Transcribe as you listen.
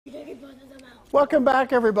Welcome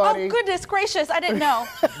back, everybody. Oh, goodness gracious. I didn't know.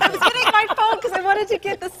 I was getting my phone because I wanted to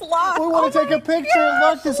get the sloth. We want to take a picture.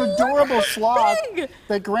 Look, this adorable sloth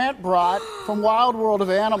that Grant brought from Wild World of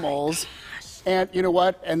Animals. And you know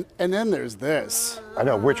what? And then there's this. I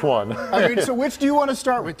know, which one? I mean, so which do you want to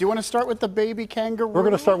start with? Do you want to start with the baby kangaroo? We're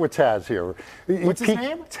going to start with Taz here. What's his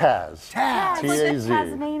name? Taz. Taz. T-A-Z.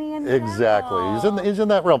 Tasmanian Exactly. He's in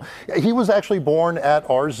that realm. He was actually born at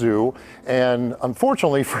our zoo, and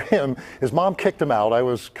unfortunately for him, his mom kicked him out. I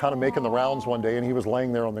was kind of making the rounds one day, and he was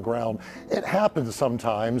laying there on the ground. It happens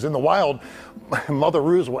sometimes. In the wild,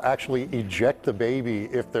 mother-roos will actually eject the baby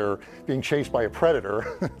if they're being chased by a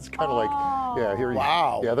predator. It's kind of like, yeah, here you go.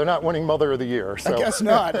 Wow. Yeah, they're not winning Mother of the Year. So. I guess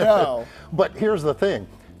not, no. But here's the thing.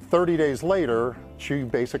 30 days later, she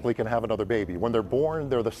basically can have another baby. When they're born,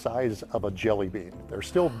 they're the size of a jelly bean. They're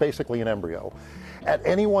still basically an embryo. At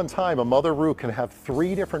any one time, a mother-roo can have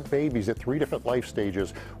 3 different babies at 3 different life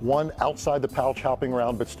stages. One outside the pouch hopping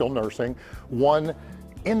around but still nursing. One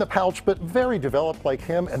in the pouch but very developed like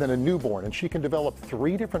him, and then a newborn. And she can develop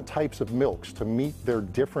 3 different types of milks to meet their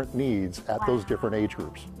different needs at those different age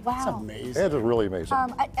groups. Wow. That's amazing. It is really amazing.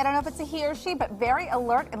 I don't know if it's a he or she, but very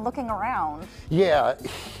alert and looking around. Yeah,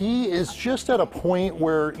 he is just at a point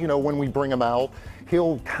where, you know, when we bring him out,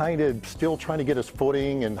 he'll kind of still trying to get his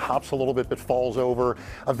footing and hops a little bit but falls over.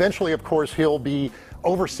 Eventually, of course, he'll be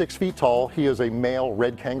over 6 feet tall. He is a male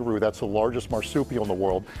red kangaroo. That's the largest marsupial in the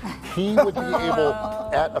world. He would be able,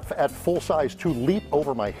 at full size, to leap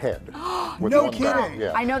over my head. No kidding.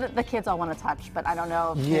 Yeah. I know that the kids all want to touch, but I don't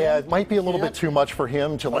know. Yeah, it might be a little bit too much for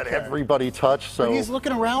him to let everybody touch. So But he's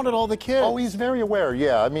looking around at all the kids. Oh, he's very aware,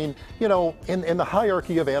 yeah. I mean, you know, in the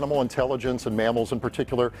hierarchy of animal intelligence and mammals in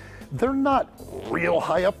particular, they're not real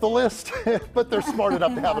high up the list, but they're smart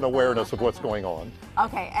enough to have an awareness of what's going on.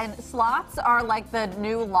 Okay, and sloths are like the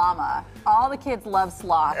new llama. All the kids love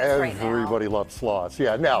sloths right now. Everybody loves sloths,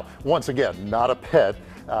 yeah. Now, once again, not a pet.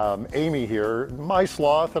 Amy here, my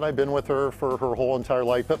sloth, and I've been with her for her whole entire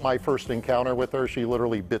life, but my first encounter with her, she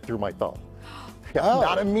literally bit through my thumb. Yeah,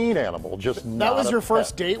 not a mean animal, just not That was your pet.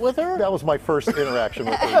 first date with her? That was my first interaction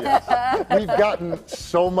with her, yes. We've gotten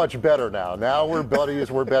so much better now. Now we're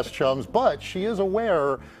buddies, we're best chums, but she is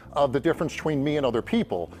aware of the difference between me and other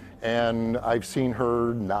people. And I've seen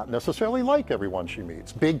her not necessarily like everyone she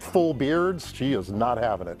meets. Big, full beards, she is not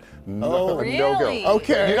having it. No, really? no go.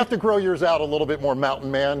 Okay. You have to grow yours out a little bit more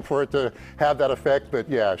mountain man for it to have that effect. But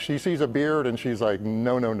yeah, she sees a beard and she's like,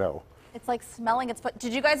 no, no, no. It's like smelling its foot.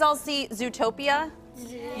 Did you guys all see Zootopia?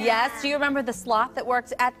 Yeah. Yes. Do you remember the sloth that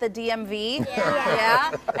worked at the DMV?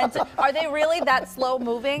 Yeah. And so, are they really that slow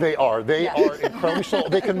moving? They are. They are incredibly slow.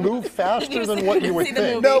 They can move faster than what you would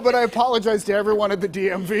think. No, but I apologize to everyone at the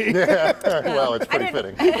DMV. Yeah. Well, it's pretty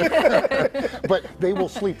fitting. But they will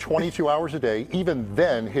sleep 22 hours a day, even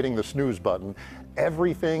then hitting the snooze button.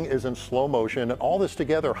 Everything is in slow motion, and all this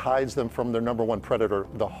together hides them from their #1 predator,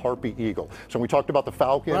 the harpy eagle. So we talked about the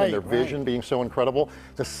falcon and their vision being so incredible.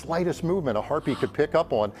 The slightest movement a harpy could pick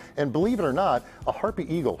up on, and believe it or not, a harpy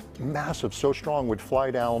eagle, massive, so strong, would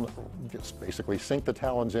fly down, just basically sink the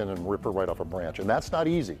talons in and rip her right off a branch. And that's not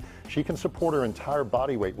easy. She can support her entire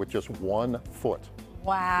body weight with just 1 foot.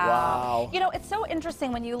 Wow. You know, it's so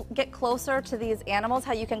interesting when you get closer to these animals,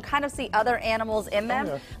 how you can kind of see other animals in them.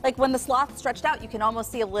 yeah. Like when the sloth's stretched out, you can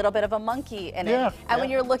almost see a little bit of a monkey in it. And when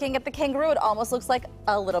you're looking at the kangaroo, it almost looks like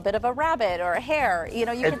a little bit of a rabbit or a hare. You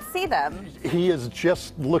know, you can see them. He is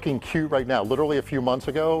just looking cute right now. Literally a few months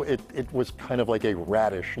ago, it was kind of like a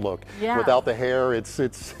radish look. Without the hair,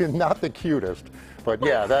 it's not the cutest. But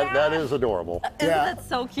yeah, that is adorable. Isn't that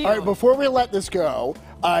so cute? All right, before we let this go,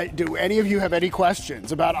 do any of you have any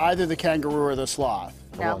questions about either the kangaroo or the sloth?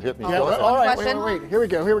 Come on, hit me. Yeah, Go ahead. all right, Question? wait. Here we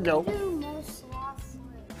go.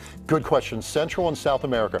 Good question. Central and South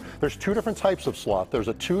America. There's 2 different types of sloth. There's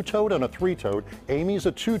a 2-toed and a 3-toed. Amy's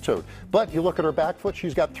a 2-toed. But you look at her back foot,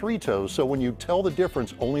 she's got 3 toes. So when you tell the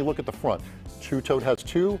difference, only look at the front. 2-toed has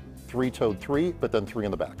 2, 3-toed 3, but then 3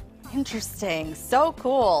 in the back. Interesting. So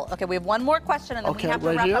cool. Okay, we have one more question, and then we have to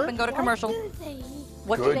wrap up and go to commercial.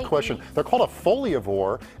 What do they Good question. eat? They're called a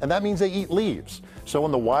foliivore, and that means they eat leaves. So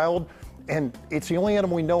in the wild, and it's the only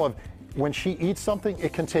animal we know of, when she eats something,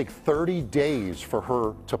 it can take 30 days for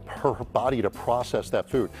her body to process that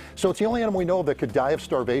food. So it's the only animal we know of that could die of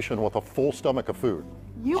starvation with a full stomach of food.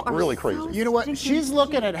 You are really so crazy. You know what? stinking She's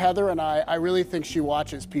looking at Heather and I really think she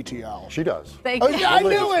watches PTL. She does. Thank Oh, you. yeah, I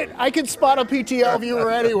knew it. I could spot a PTL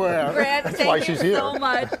viewer anywhere. Grant, why thank you she's here. so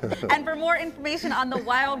much. And for more information on the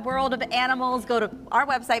wild world of animals, go to our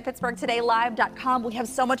website, PittsburghTodayLive.com. We have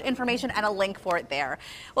so much information and a link for it there.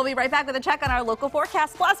 We'll be right back with a check on our local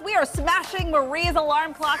forecast. Plus, we are smashing Marie's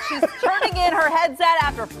alarm clock. She's turning in her headset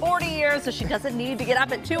after 40 years, so she doesn't need to get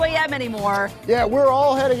up at 2 a.m. anymore. Yeah, we're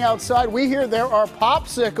all heading outside. We hear there are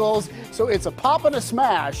popsicles, so it's a pop and a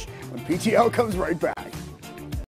smash when PTL comes right back.